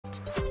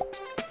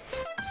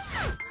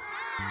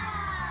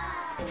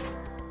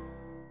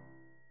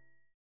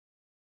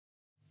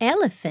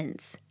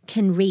Elephants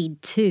Can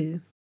Read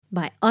Too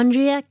by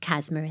Andrea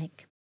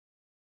Kaczmarek.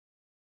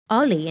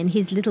 Ollie and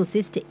his little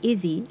sister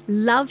Izzy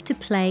love to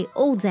play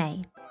all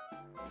day.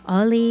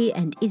 Ollie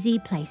and Izzy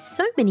play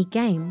so many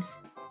games,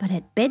 but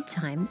at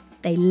bedtime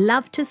they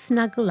love to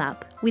snuggle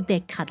up with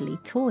their cuddly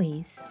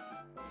toys.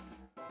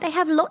 They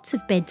have lots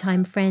of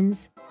bedtime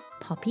friends: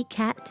 Poppy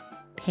Cat,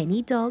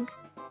 Penny Dog,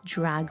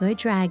 Drago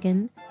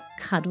Dragon,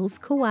 Cuddles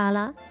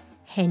Koala,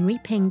 Henry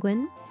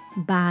Penguin,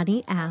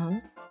 Barney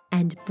Owl,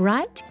 and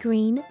bright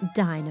green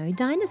Dino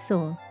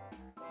Dinosaur.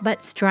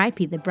 But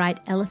Stripy the bright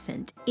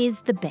elephant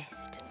is the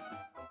best.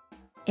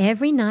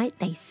 Every night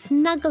they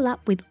snuggle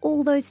up with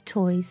all those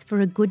toys for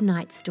a good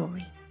night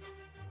story.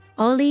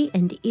 Ollie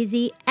and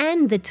Izzy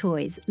and the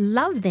toys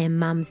love their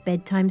mum's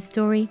bedtime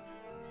story.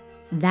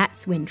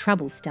 That's when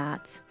trouble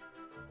starts.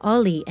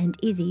 Ollie and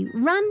Izzy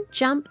run,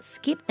 jump,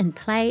 skip and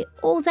play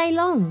all day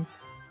long.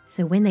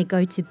 So when they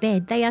go to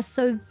bed, they are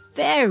so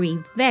very,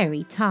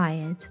 very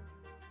tired.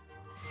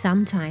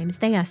 Sometimes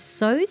they are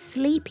so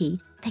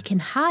sleepy they can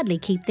hardly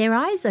keep their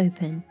eyes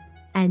open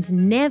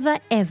and never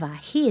ever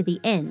hear the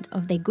end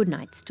of their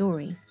goodnight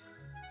story.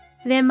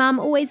 Their mum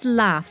always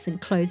laughs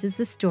and closes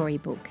the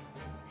storybook.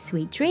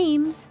 Sweet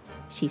dreams.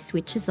 She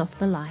switches off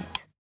the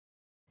light.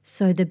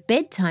 So the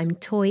bedtime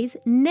toys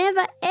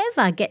never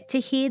ever get to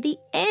hear the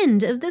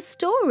end of the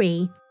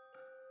story.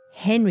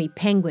 Henry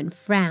Penguin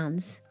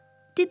frowns.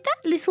 Did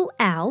that little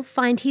owl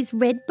find his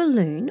red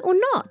balloon or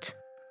not?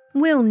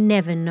 We'll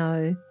never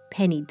know.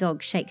 Penny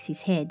Dog shakes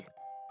his head.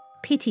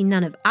 Pity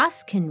none of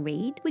us can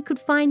read. We could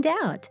find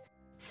out.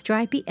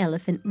 Stripy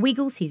Elephant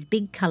wiggles his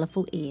big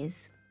colourful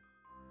ears.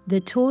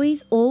 The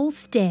toys all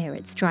stare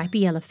at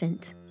Stripy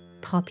Elephant.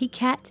 Poppy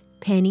Cat,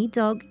 Penny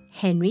Dog,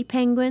 Henry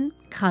Penguin,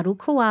 Cuddle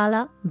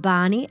Koala,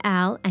 Barney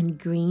Owl and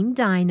Green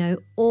Dino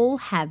all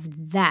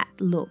have that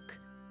look.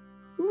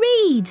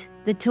 Read!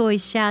 The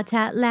toys shout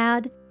out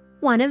loud.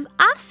 One of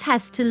us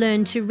has to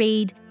learn to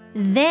read.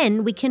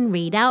 Then we can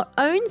read our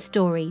own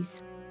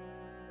stories.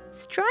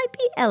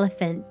 Stripy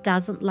Elephant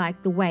doesn't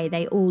like the way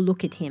they all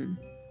look at him.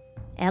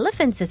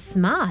 Elephants are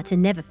smart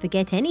and never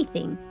forget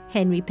anything,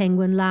 Henry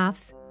Penguin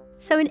laughs.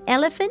 So an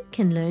elephant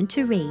can learn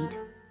to read.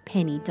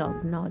 Penny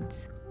Dog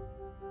nods.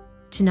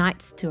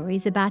 Tonight's story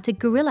is about a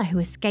gorilla who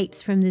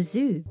escapes from the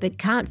zoo but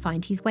can't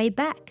find his way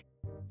back.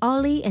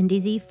 Ollie and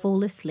Izzy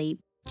fall asleep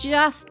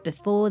just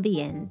before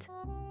the end.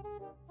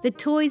 The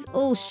toys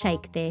all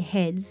shake their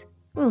heads.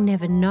 We'll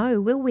never know,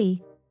 will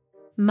we?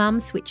 Mum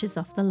switches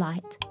off the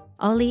light.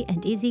 Ollie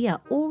and Izzy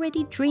are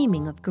already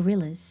dreaming of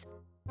gorillas.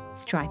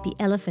 Stripy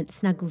Elephant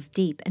snuggles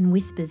deep and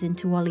whispers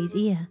into Ollie's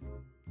ear.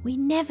 We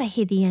never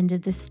hear the end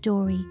of the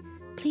story.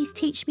 Please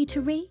teach me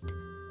to read.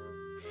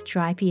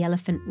 Stripy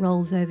Elephant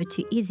rolls over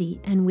to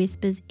Izzy and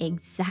whispers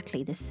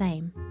exactly the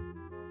same.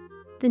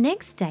 The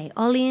next day,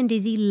 Ollie and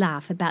Izzy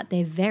laugh about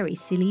their very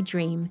silly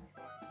dream.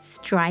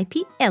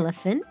 Stripy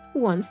Elephant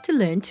wants to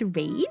learn to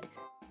read?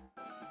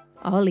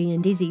 Ollie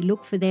and Izzy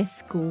look for their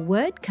school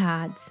word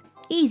cards.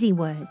 Easy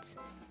words.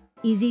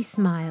 Izzy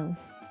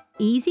smiles.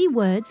 Easy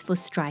words for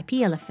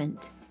Stripy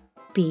Elephant.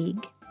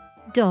 Big,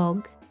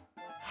 dog,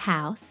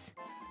 house,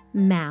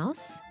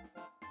 mouse,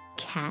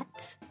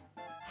 cat,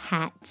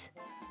 hat,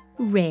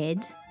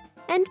 red,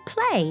 and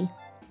play.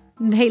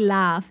 They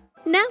laugh.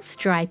 Now,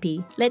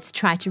 Stripy, let's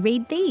try to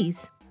read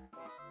these.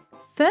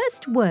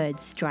 First word,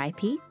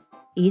 Stripy.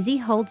 Izzy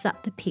holds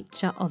up the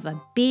picture of a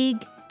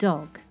big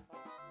dog.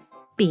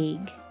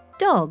 Big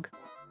dog.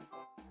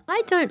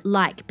 I don't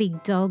like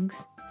big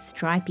dogs.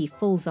 Stripy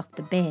falls off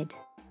the bed.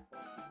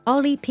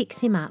 Ollie picks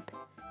him up.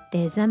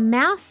 There's a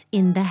mouse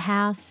in the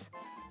house.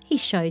 He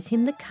shows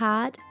him the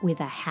card with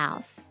a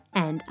house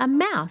and a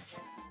mouse.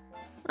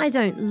 I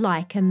don't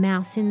like a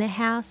mouse in the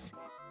house.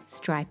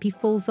 Stripy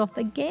falls off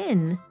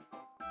again.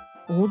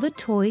 All the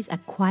toys are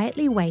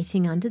quietly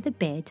waiting under the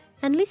bed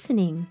and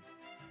listening.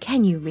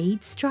 Can you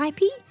read,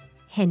 Stripy?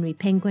 Henry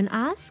Penguin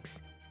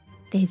asks.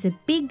 There's a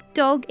big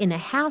dog in a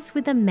house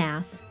with a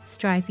mouse.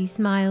 Stripy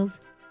smiles.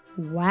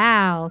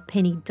 Wow,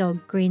 Penny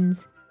Dog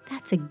grins.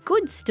 That's a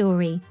good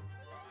story.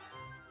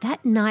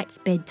 That night's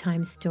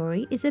bedtime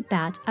story is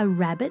about a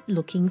rabbit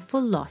looking for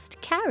lost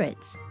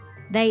carrots.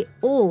 They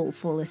all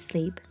fall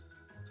asleep.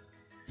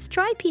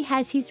 Stripy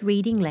has his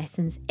reading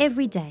lessons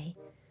every day.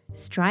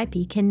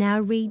 Stripy can now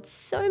read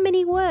so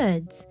many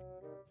words.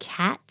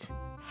 Cat,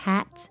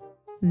 hat,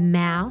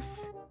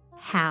 mouse,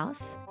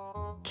 house,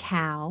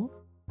 cow,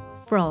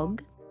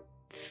 frog,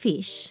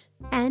 fish,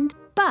 and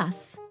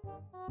bus.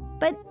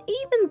 But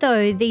even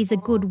though these are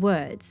good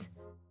words,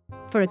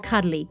 for a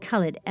cuddly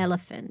coloured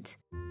elephant,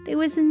 there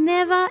was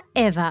never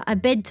ever a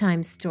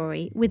bedtime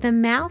story with a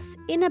mouse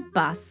in a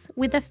bus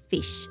with a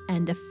fish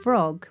and a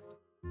frog.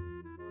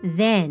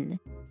 Then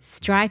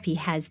Stripy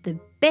has the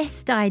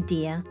best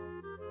idea.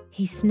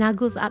 He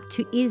snuggles up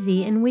to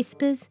Izzy and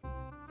whispers,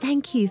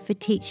 "Thank you for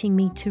teaching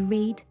me to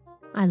read.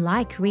 I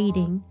like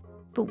reading,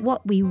 but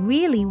what we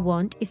really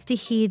want is to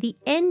hear the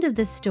end of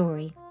the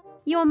story.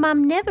 Your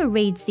mum never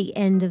reads the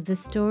end of the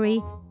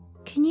story.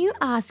 Can you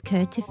ask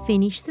her to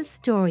finish the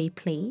story,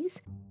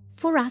 please?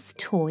 For us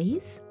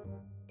toys?"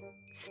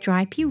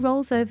 Stripy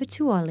rolls over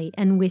to Ollie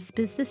and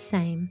whispers the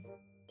same.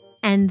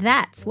 And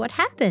that's what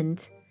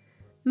happened.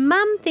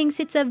 Mum thinks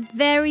it's a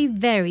very,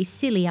 very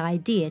silly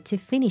idea to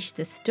finish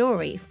the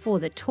story for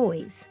the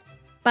toys.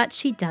 But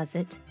she does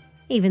it,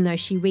 even though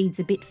she reads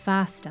a bit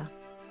faster.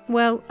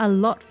 Well, a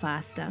lot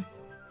faster.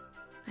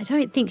 I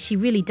don't think she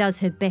really does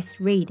her best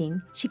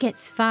reading. She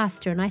gets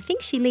faster and I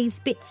think she leaves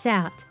bits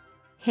out.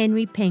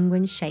 Henry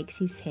Penguin shakes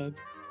his head.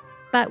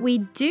 But we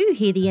do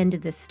hear the end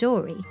of the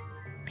story.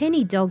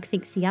 Penny Dog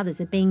thinks the others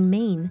are being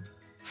mean.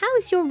 How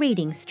is your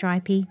reading,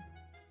 Stripy?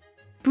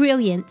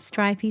 Brilliant,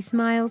 Stripy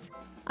smiles.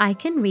 I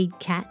can read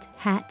cat,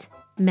 hat,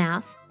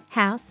 mouse,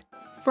 house,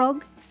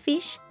 frog,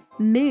 fish,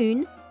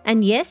 moon,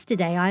 and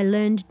yesterday I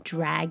learned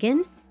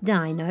dragon,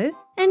 dino,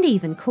 and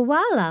even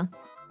koala.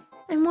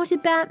 And what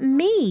about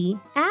me,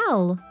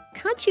 owl?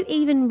 Can't you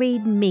even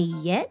read me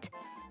yet?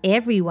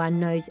 Everyone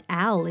knows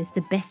owl is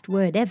the best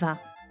word ever.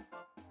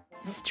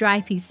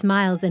 Stripy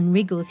smiles and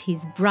wriggles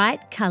his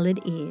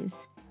bright-coloured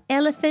ears.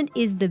 Elephant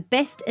is the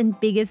best and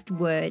biggest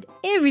word.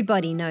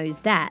 Everybody knows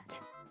that.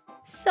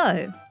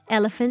 So,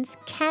 elephants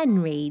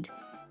can read,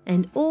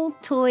 and all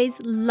toys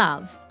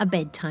love a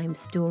bedtime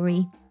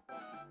story.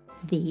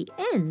 The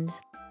end.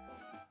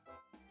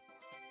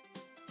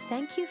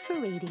 Thank you for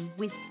reading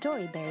with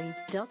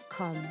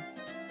Storyberries.com.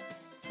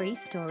 Free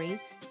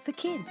stories for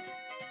kids.